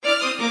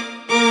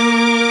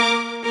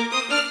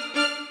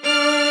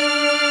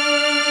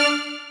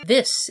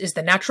This is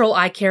the Natural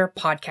Eye Care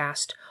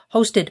Podcast,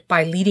 hosted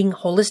by leading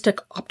holistic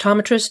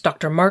optometrist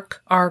Dr.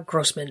 Mark R.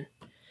 Grossman.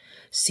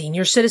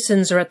 Senior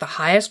citizens are at the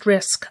highest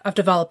risk of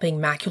developing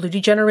macular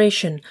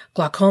degeneration,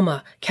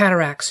 glaucoma,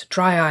 cataracts,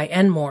 dry eye,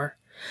 and more.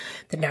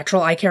 The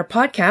Natural Eye Care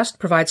Podcast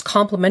provides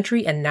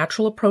complementary and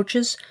natural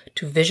approaches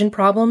to vision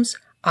problems,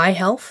 eye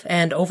health,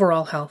 and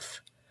overall health.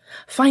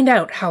 Find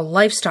out how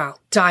lifestyle,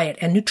 diet,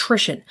 and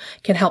nutrition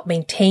can help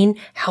maintain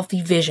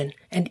healthy vision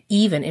and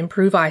even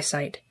improve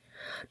eyesight.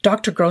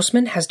 Dr.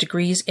 Grossman has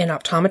degrees in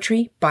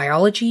optometry,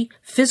 biology,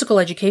 physical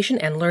education,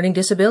 and learning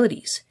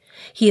disabilities.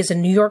 He is a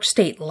New York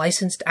State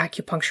licensed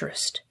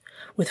acupuncturist.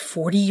 With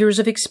 40 years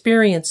of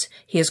experience,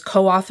 he has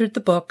co-authored the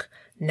book,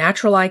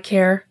 Natural Eye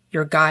Care,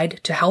 Your Guide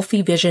to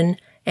Healthy Vision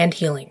and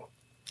Healing.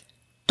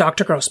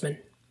 Dr. Grossman.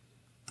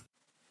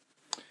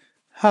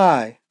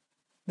 Hi,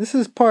 this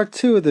is part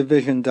 2 of the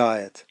Vision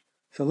Diet.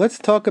 So let's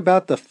talk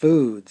about the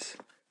foods.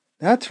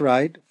 That's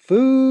right,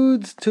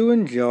 foods to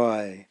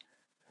enjoy.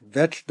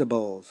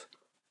 Vegetables.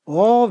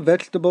 All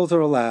vegetables are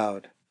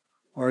allowed.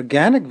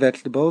 Organic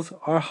vegetables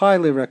are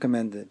highly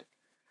recommended.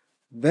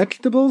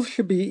 Vegetables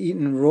should be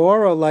eaten raw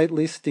or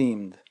lightly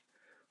steamed.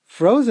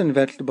 Frozen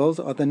vegetables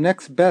are the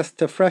next best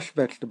to fresh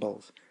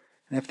vegetables,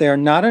 and if they are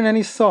not in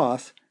any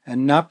sauce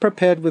and not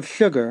prepared with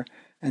sugar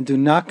and do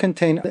not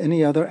contain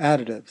any other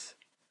additives.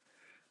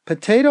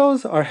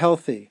 Potatoes are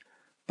healthy,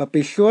 but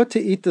be sure to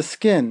eat the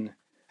skin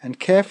and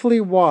carefully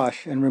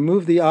wash and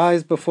remove the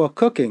eyes before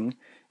cooking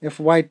if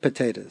white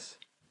potatoes.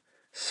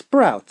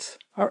 Sprouts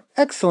are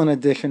excellent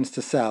additions to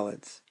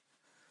salads.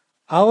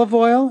 Olive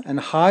oil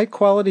and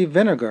high-quality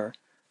vinegar,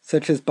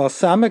 such as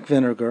balsamic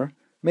vinegar,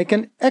 make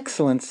an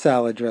excellent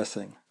salad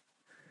dressing.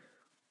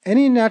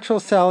 Any natural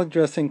salad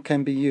dressing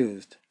can be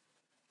used.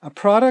 A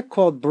product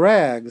called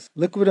Bragg's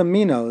liquid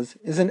aminos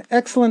is an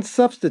excellent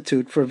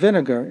substitute for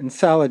vinegar in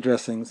salad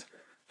dressings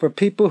for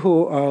people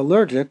who are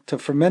allergic to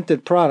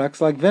fermented products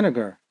like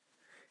vinegar.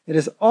 It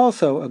is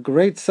also a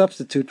great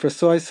substitute for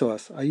soy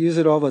sauce. I use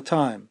it all the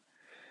time.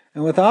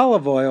 And with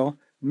olive oil,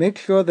 make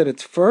sure that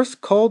it's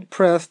first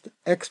cold-pressed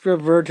extra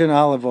virgin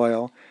olive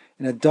oil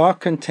in a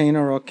dark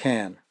container or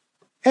can.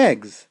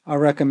 Eggs are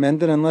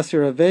recommended unless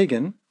you're a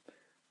vegan.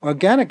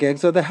 Organic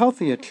eggs are the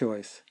healthier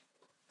choice.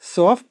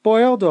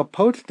 Soft-boiled or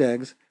poached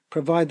eggs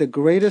provide the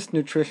greatest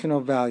nutritional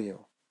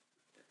value.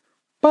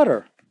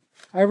 Butter.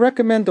 I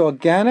recommend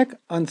organic,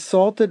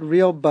 unsalted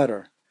real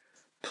butter.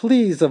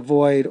 Please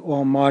avoid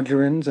all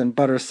margarines and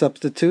butter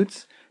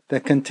substitutes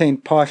that contain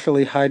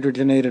partially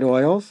hydrogenated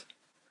oils.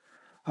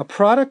 A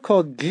product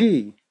called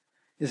ghee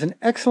is an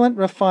excellent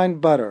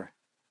refined butter.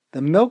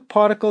 The milk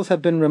particles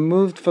have been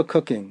removed for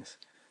cookings.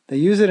 They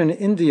use it in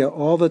India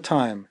all the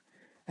time,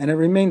 and it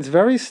remains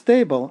very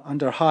stable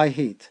under high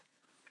heat.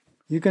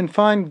 You can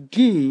find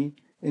ghee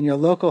in your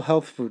local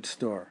health food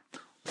store.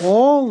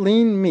 All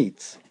lean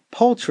meats,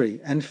 poultry,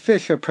 and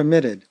fish are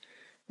permitted,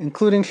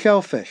 including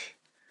shellfish.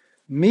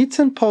 Meats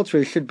and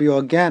poultry should be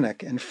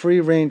organic and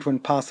free-range when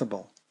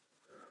possible.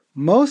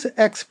 Most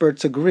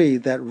experts agree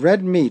that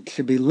red meat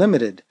should be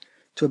limited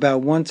to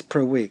about once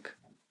per week.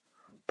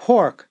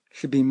 Pork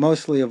should be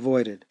mostly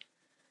avoided.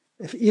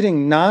 If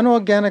eating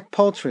non-organic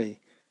poultry,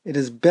 it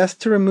is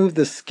best to remove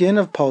the skin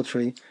of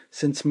poultry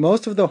since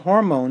most of the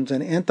hormones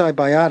and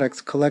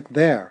antibiotics collect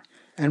there.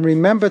 And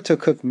remember to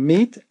cook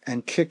meat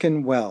and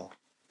chicken well.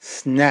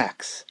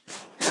 Snacks.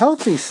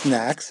 Healthy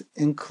snacks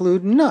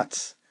include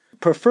nuts,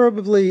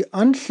 preferably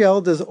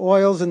unshelled, as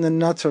oils in the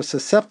nuts are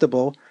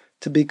susceptible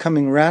to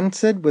becoming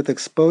rancid with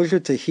exposure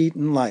to heat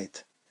and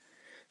light.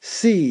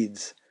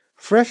 Seeds,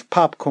 fresh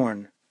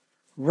popcorn,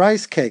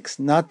 rice cakes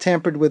not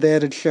tampered with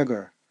added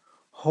sugar,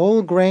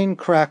 whole grain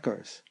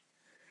crackers,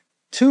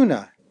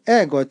 tuna,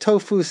 egg or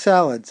tofu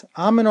salads,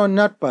 almond or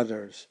nut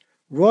butters,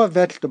 raw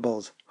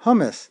vegetables,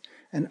 hummus,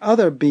 and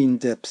other bean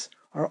dips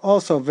are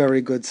also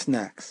very good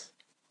snacks.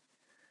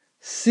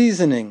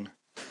 Seasoning.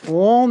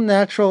 All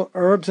natural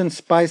herbs and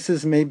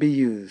spices may be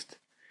used.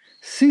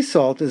 Sea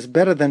salt is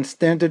better than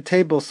standard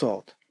table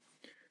salt.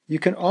 You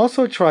can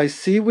also try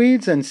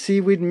seaweeds and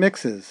seaweed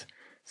mixes,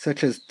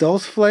 such as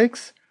dulse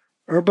flakes,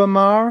 yerba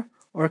mate,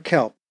 or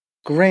kelp.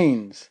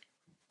 Grains.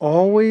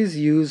 Always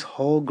use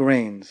whole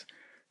grains,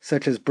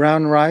 such as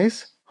brown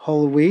rice,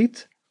 whole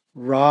wheat,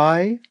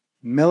 rye,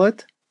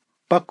 millet,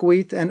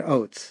 buckwheat, and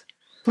oats.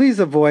 Please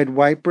avoid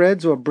white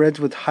breads or breads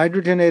with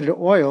hydrogenated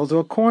oils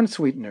or corn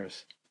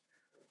sweeteners.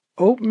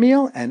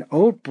 Oatmeal and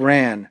oat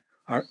bran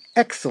are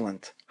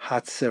excellent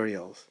hot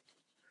cereals.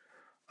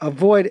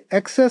 Avoid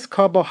excess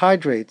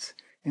carbohydrates,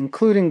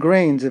 including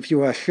grains, if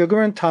you are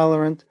sugar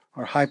intolerant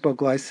or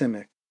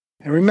hypoglycemic.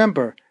 And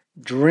remember,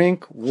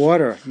 drink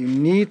water. You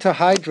need to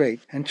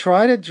hydrate, and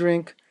try to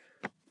drink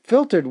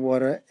filtered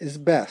water is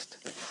best.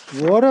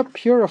 Water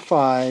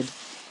purified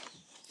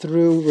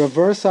through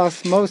reverse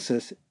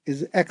osmosis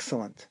is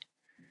excellent.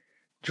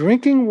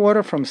 Drinking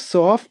water from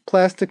soft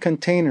plastic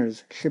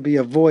containers should be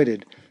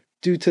avoided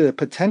due to the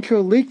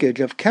potential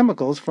leakage of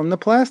chemicals from the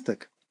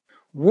plastic.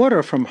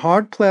 Water from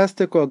hard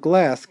plastic or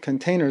glass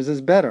containers is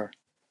better.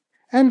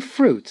 And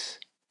fruits.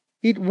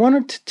 Eat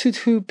 1 to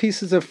 2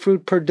 pieces of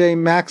fruit per day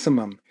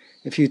maximum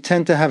if you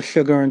tend to have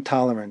sugar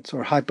intolerance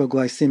or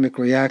hypoglycemic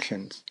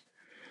reactions.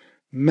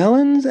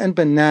 Melons and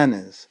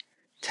bananas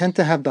tend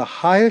to have the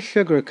highest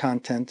sugar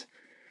content,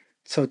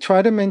 so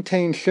try to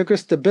maintain sugar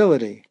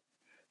stability.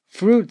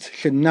 Fruits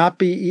should not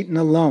be eaten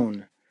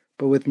alone,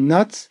 but with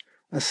nuts,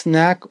 a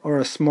snack, or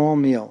a small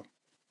meal.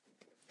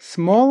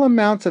 Small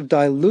amounts of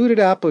diluted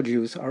apple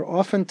juice are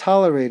often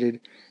tolerated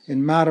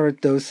in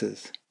moderate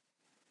doses.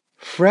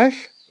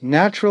 Fresh,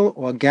 natural,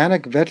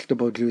 organic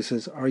vegetable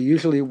juices are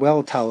usually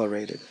well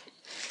tolerated.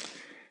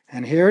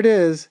 And here it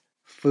is,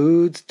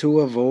 foods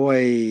to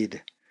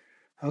avoid.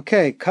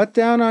 Okay, cut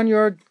down on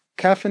your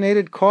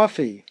caffeinated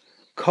coffee,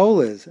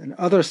 colas, and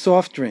other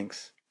soft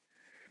drinks.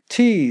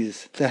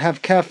 Teas that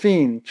have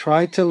caffeine,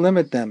 try to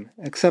limit them,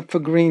 except for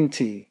green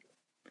tea.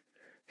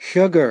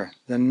 Sugar,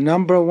 the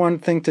number one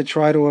thing to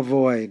try to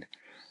avoid.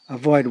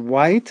 Avoid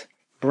white,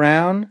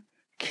 brown,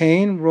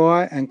 cane,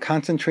 raw, and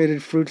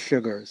concentrated fruit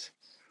sugars.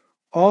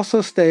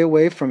 Also stay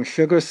away from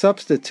sugar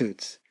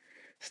substitutes.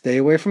 Stay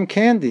away from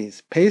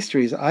candies,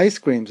 pastries, ice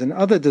creams, and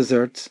other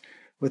desserts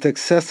with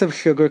excessive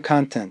sugar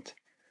content.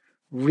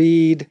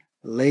 Read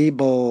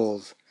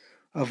labels.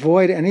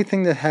 Avoid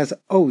anything that has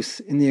OS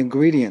in the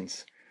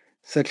ingredients,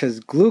 such as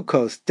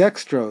glucose,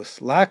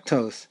 dextrose,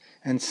 lactose,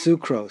 and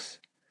sucrose.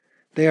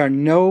 They are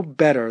no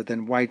better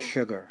than white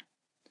sugar.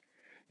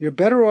 You're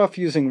better off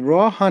using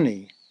raw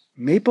honey,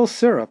 maple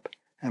syrup,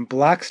 and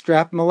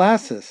blackstrap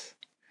molasses.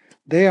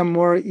 They are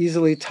more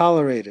easily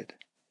tolerated.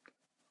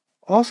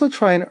 Also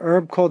try an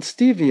herb called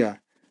stevia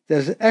that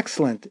is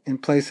excellent in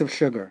place of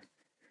sugar,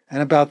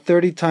 and about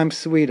 30 times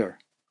sweeter.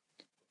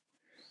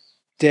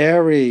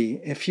 Dairy.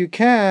 If you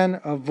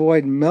can,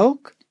 avoid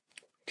milk,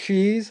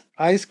 cheese,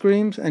 ice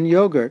creams, and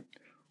yogurt,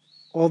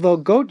 although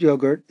goat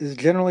yogurt is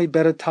generally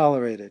better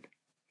tolerated.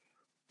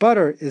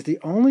 Butter is the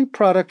only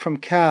product from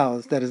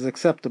cows that is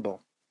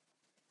acceptable.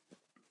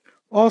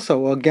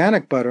 Also,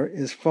 organic butter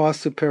is far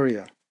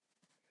superior.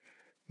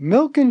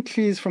 Milk and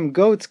cheese from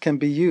goats can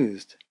be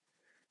used.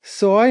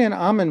 Soy and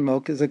almond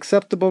milk is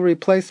acceptable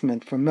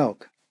replacement for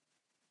milk.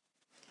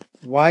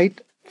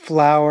 White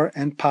flour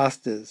and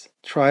pastas.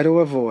 Try to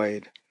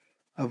avoid.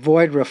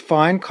 Avoid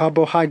refined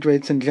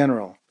carbohydrates in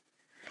general.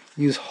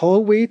 Use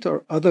whole wheat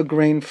or other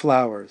grain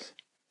flours.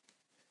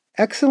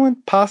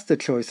 Excellent pasta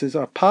choices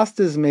are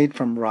pastas made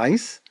from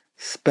rice,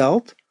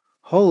 spelt,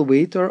 whole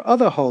wheat, or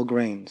other whole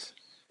grains.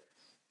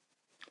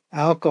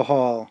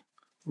 Alcohol.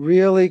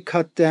 Really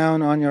cut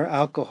down on your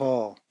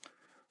alcohol.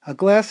 A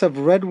glass of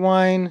red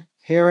wine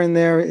here and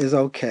there is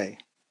okay.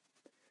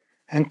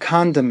 And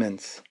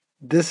condiments.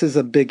 This is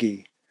a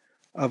biggie.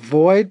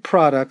 Avoid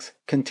products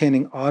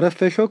containing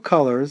artificial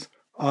colors,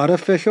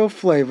 artificial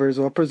flavors,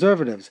 or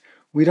preservatives.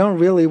 We don't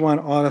really want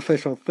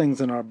artificial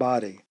things in our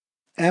body.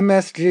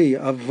 MSG.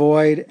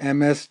 Avoid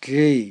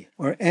MSG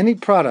or any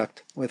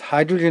product with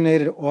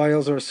hydrogenated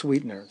oils or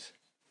sweeteners.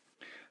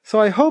 So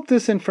I hope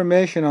this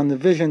information on the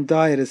vision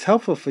diet is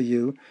helpful for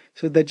you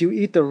so that you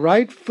eat the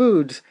right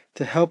foods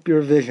to help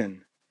your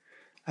vision.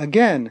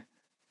 Again,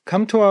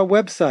 come to our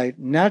website,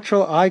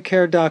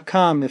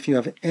 naturaleyecare.com, if you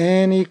have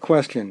any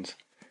questions.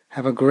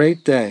 Have a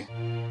great day.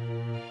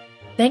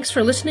 Thanks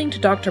for listening to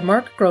Dr.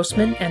 Mark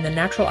Grossman and the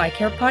Natural Eye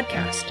Care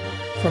Podcast.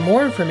 For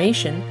more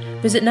information,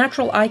 visit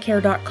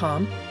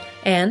naturaleyecare.com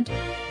and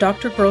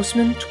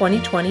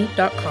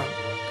drgrossman2020.com.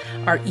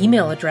 Our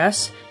email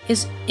address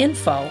is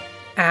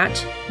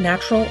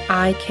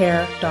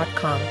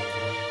info@naturaleyecare.com.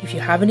 If you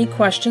have any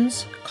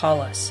questions,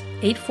 call us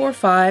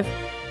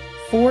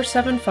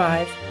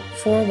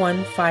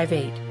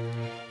 845-475-4158.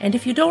 And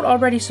if you don't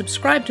already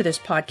subscribe to this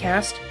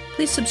podcast,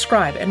 please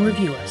subscribe and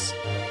review us.